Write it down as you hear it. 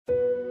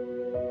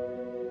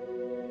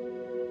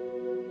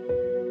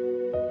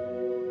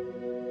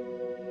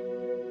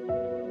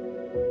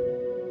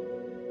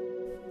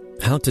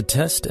How to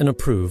Test and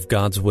Approve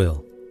God's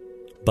Will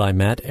by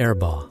Matt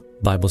Arbaugh,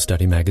 Bible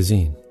Study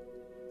Magazine.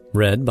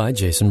 Read by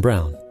Jason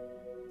Brown.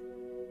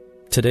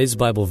 Today's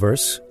Bible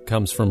verse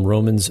comes from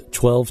Romans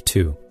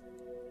 12:2.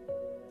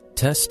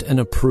 Test and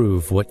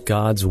approve what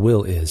God's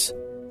will is,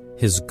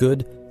 His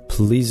good,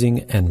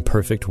 pleasing, and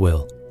perfect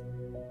will.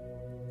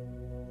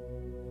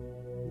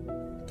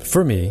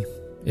 For me,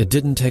 it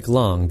didn't take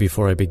long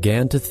before I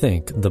began to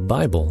think the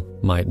Bible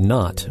might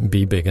not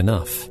be big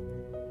enough.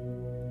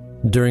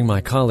 During my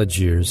college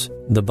years,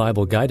 the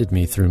Bible guided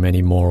me through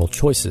many moral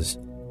choices,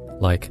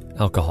 like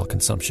alcohol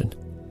consumption.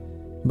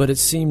 But it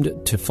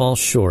seemed to fall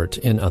short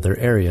in other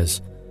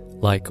areas,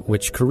 like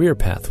which career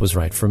path was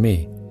right for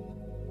me.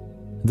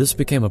 This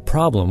became a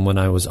problem when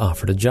I was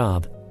offered a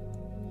job.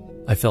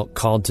 I felt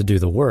called to do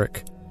the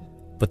work,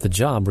 but the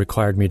job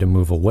required me to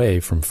move away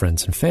from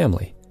friends and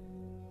family,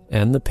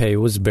 and the pay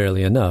was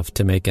barely enough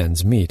to make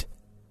ends meet.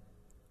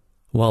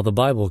 While the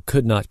Bible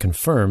could not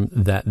confirm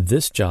that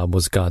this job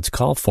was God's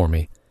call for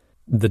me,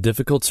 the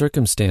difficult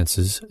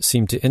circumstances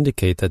seemed to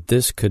indicate that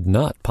this could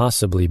not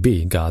possibly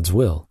be God's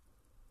will.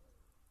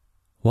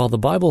 While the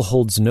Bible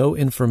holds no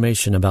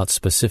information about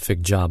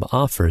specific job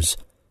offers,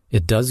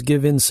 it does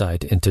give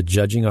insight into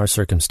judging our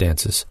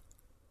circumstances.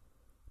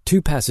 2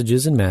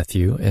 passages in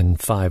Matthew and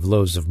 5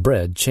 loaves of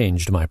bread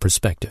changed my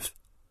perspective.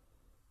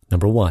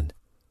 Number 1.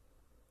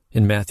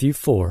 In Matthew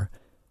 4,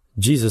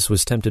 Jesus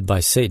was tempted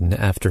by Satan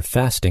after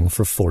fasting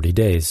for 40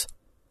 days.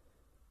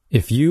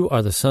 If you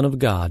are the Son of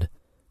God,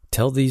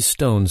 tell these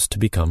stones to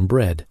become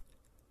bread.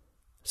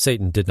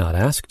 Satan did not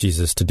ask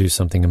Jesus to do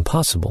something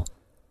impossible.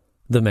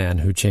 The man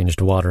who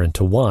changed water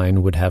into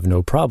wine would have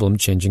no problem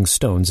changing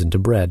stones into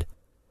bread.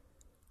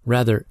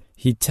 Rather,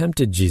 he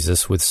tempted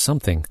Jesus with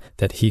something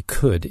that he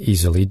could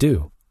easily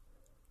do.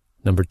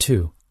 Number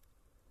 2.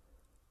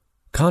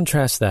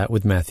 Contrast that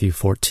with Matthew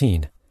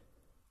 14.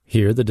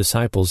 Here the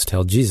disciples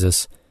tell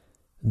Jesus,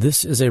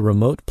 "This is a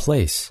remote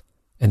place,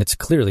 and it's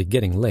clearly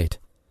getting late.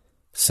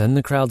 Send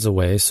the crowds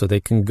away so they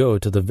can go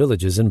to the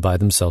villages and buy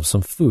themselves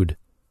some food."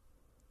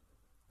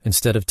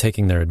 Instead of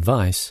taking their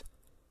advice,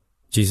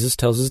 Jesus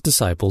tells his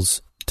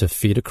disciples to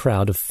feed a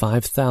crowd of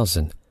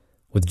 5,000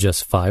 with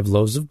just 5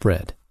 loaves of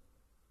bread.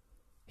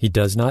 He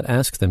does not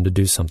ask them to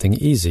do something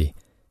easy.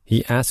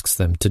 He asks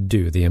them to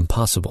do the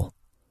impossible.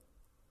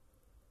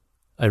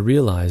 I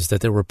realized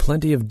that there were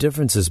plenty of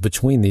differences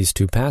between these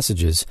 2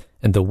 passages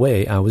and the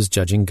way I was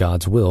judging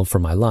God's will for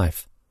my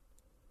life.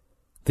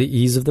 The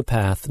ease of the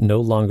path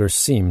no longer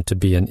seemed to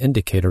be an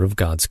indicator of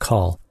God's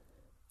call,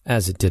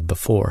 as it did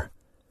before.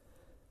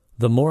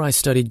 The more I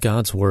studied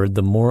God's Word,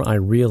 the more I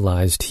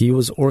realized He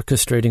was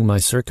orchestrating my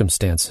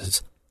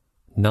circumstances,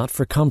 not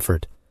for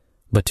comfort,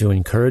 but to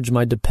encourage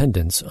my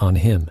dependence on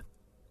Him.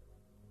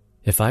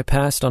 If I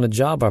passed on a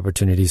job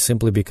opportunity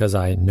simply because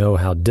I know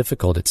how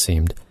difficult it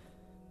seemed,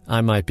 I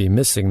might be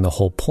missing the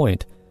whole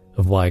point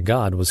of why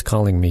God was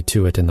calling me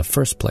to it in the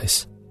first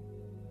place.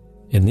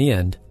 In the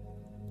end,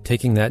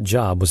 taking that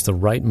job was the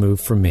right move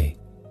for me,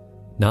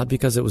 not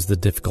because it was the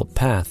difficult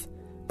path,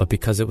 but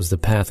because it was the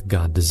path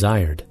God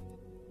desired.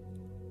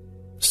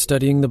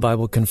 Studying the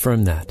Bible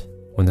confirmed that,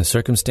 when the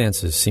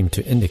circumstances seemed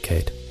to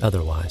indicate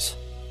otherwise.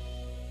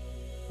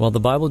 While the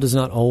Bible does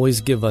not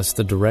always give us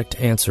the direct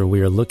answer we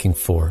are looking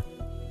for,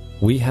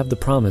 we have the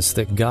promise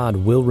that God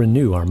will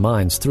renew our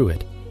minds through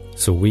it,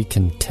 so we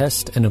can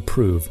test and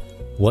approve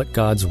what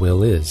God's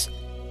will is,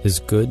 His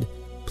good,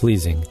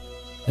 pleasing,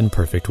 and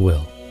perfect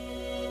will.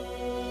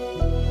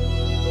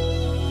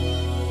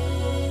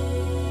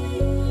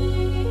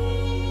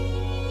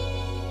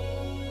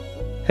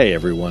 Hey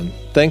everyone,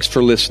 thanks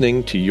for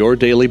listening to Your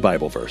Daily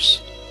Bible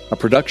Verse, a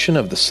production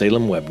of the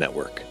Salem Web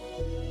Network.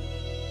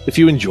 If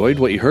you enjoyed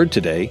what you heard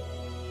today,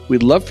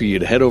 we'd love for you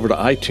to head over to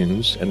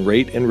iTunes and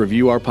rate and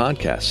review our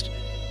podcast.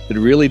 It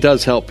really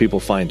does help people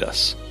find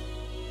us.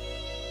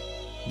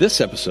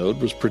 This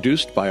episode was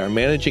produced by our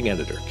managing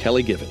editor,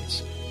 Kelly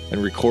Givens,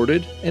 and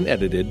recorded and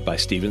edited by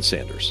Stephen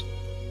Sanders.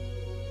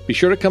 Be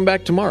sure to come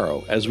back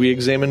tomorrow as we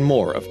examine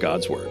more of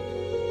God's Word.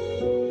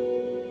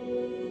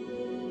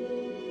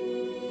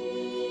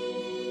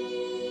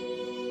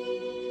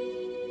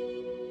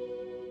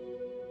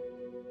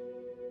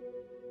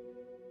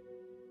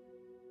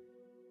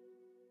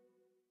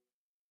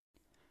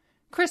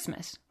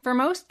 Christmas. For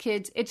most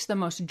kids, it's the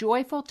most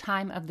joyful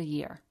time of the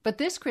year. But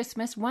this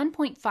Christmas,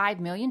 1.5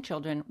 million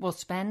children will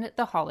spend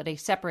the holiday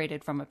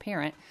separated from a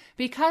parent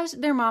because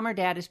their mom or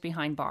dad is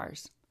behind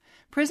bars.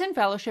 Prison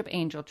Fellowship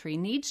Angel Tree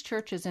needs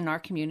churches in our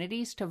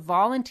communities to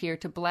volunteer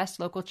to bless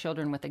local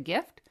children with a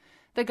gift,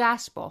 the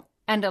gospel,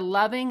 and a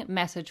loving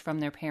message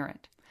from their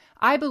parent.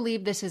 I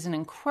believe this is an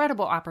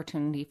incredible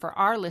opportunity for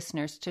our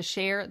listeners to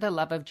share the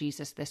love of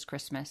Jesus this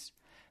Christmas.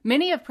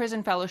 Many of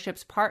Prison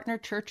Fellowship's partner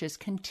churches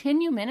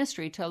continue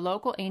ministry to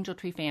local Angel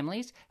Tree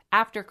families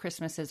after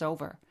Christmas is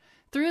over.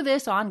 Through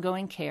this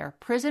ongoing care,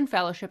 Prison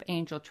Fellowship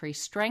Angel Tree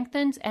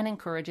strengthens and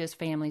encourages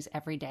families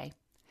every day.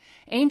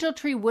 Angel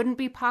Tree wouldn't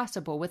be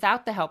possible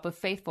without the help of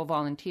faithful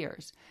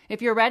volunteers.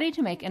 If you're ready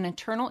to make an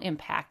eternal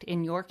impact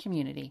in your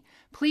community,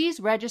 please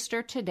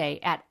register today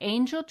at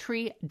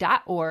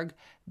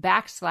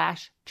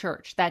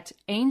angeltree.org/church. That's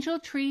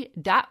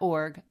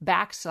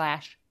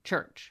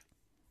angeltree.org/church.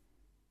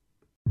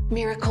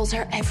 Miracles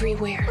are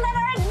everywhere. Let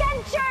our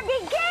adventure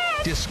begin!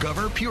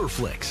 Discover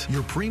PureFlix,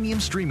 your premium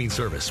streaming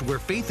service where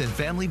faith and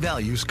family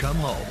values come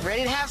home.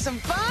 Ready to have some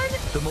fun?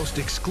 The most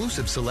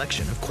exclusive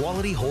selection of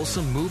quality,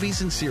 wholesome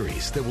movies and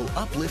series that will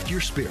uplift your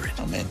spirit.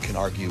 A man can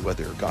argue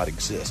whether God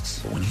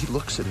exists, but when he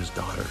looks at his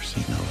daughters,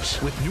 he knows.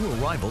 With new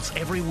arrivals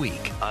every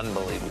week.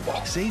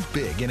 Unbelievable. Save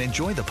big and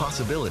enjoy the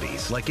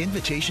possibilities, like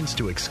invitations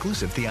to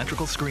exclusive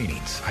theatrical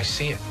screenings. I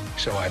see it,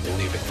 so I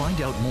believe it.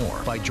 Find out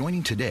more by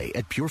joining today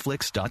at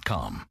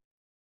pureflix.com.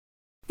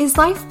 Is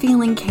life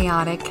feeling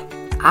chaotic?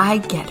 I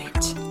get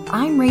it.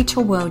 I'm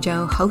Rachel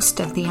Wojo, host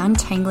of the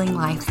Untangling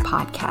Life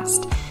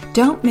podcast.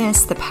 Don't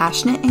miss the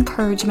passionate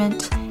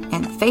encouragement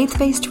and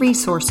faith-based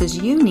resources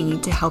you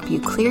need to help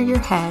you clear your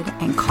head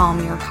and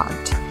calm your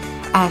heart.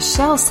 As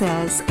Shell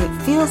says,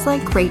 it feels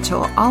like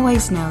Rachel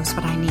always knows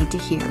what I need to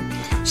hear.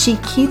 She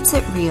keeps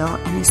it real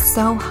and is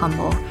so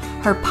humble.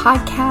 Her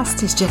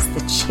podcast is just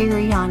the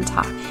cherry on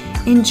top.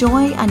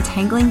 Enjoy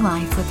Untangling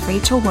Life with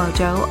Rachel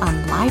Wojo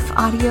on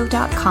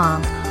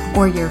lifeaudio.com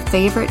or your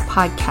favorite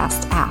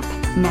podcast app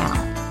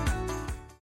now.